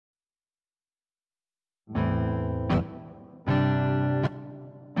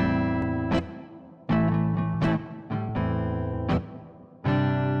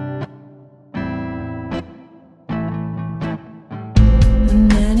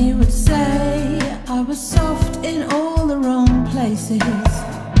faces,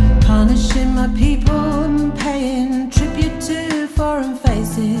 punishing my people and paying tribute to foreign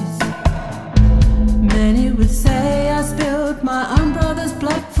faces. Many would say I spilled my own brother's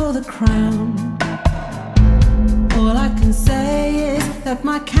blood for the crown. All I can say is that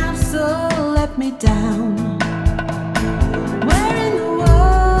my counsel let me down. Where in the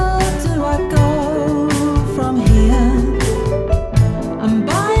world do I go from here? I'm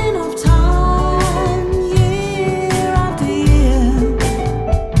buying off time year after year,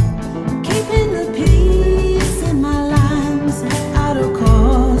 keeping the peace in my lands out of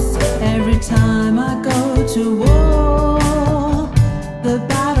cost. Every time I go to war, the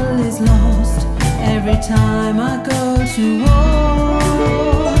battle is lost. Every time I go to war,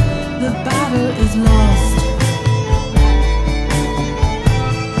 the battle is lost.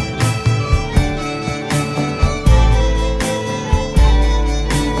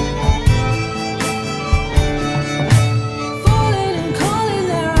 Falling and calling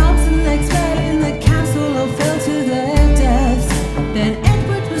their arms and legs, flailing, the council all fell to their deaths. Then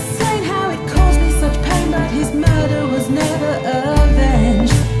Edward was saying how it caused me such pain, but his murder was never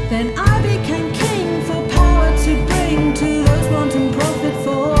avenged. Then I became king for power to bring to those wanting profit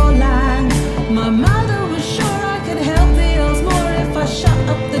for land. My mother was sure I could help the Earls more if I shut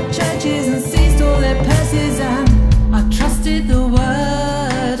up the churches and seized all their purses, and I trusted the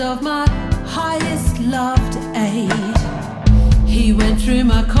word of my highest loved aide. He went through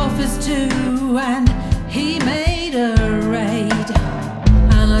my coffers too, and he made a raid.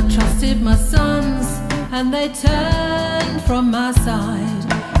 And I trusted my sons, and they turned from my side.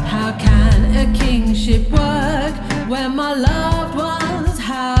 How can a kingship work when my loved ones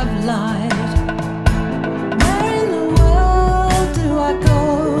have lied? Where in the world do I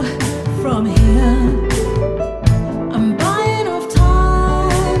go from here? I'm buying off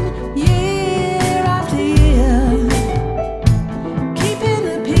time year after year, keeping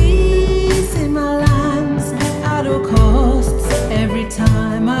the peace in my lands at all costs. Every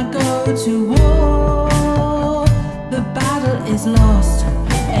time I go to war, the battle is lost.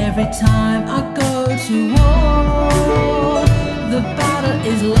 Every time I go to war, the battle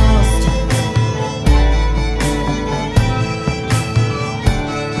is lost.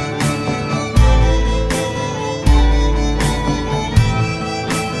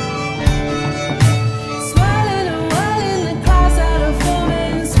 Swirling and whirling, the clouds out of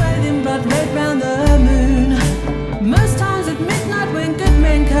forming, swathing blood red round the moon. Most times at midnight when good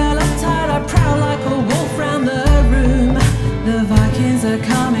men curl up tight, I prowl like a wolf round the room. The Vikings are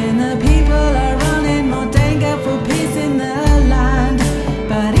coming, the people are running, more danger for peace in the land.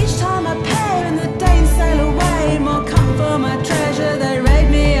 But each time I pair and the Danes sail away, more come for my treasure, they raid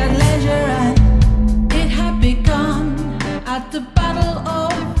me at leisure. And it had begun at the Battle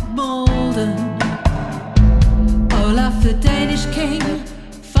of Malden. Olaf the Danish king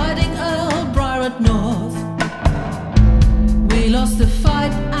fighting Earl at North. We lost the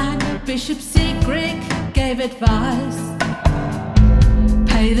fight and Bishop Sigrid gave advice.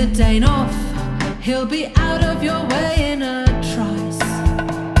 Pay the Dane off, he'll be out of your way in a trice.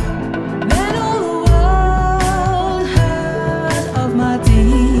 Then all the world heard of my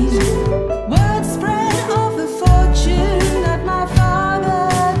deed. Word spread of the fortune that my father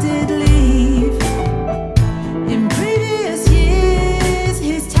did leave. In previous years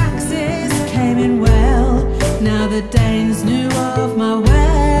his taxes came in well. Now the Danes knew of my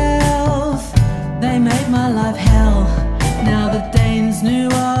wealth, they made my life hell. Now the Danes knew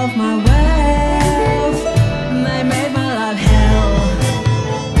of my wealth, they made my life hell.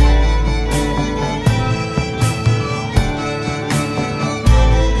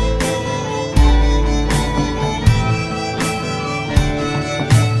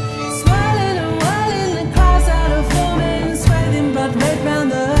 Swirling and whirling, the clouds out of forming, swathing blood red round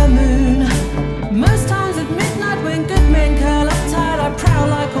the moon. Most times at midnight when good men curl up tight, I prowl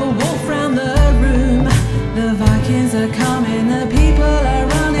like a wolf round the room. The Vikings are coming, the people are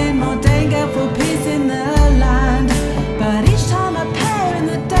running, more danger for peace in the land. But each time I pair and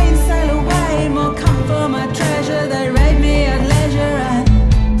the Danes sail away, more come for my treasure, they raid me at leisure.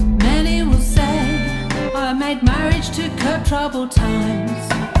 And many will say I made marriage to curb troubled times.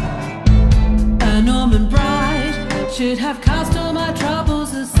 A Norman bride should have cast all my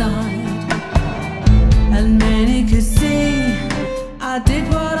troubles aside. And many could see I did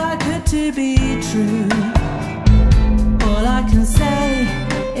what I could to be true. All I can say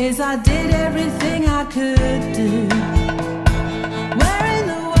is I did everything I could do.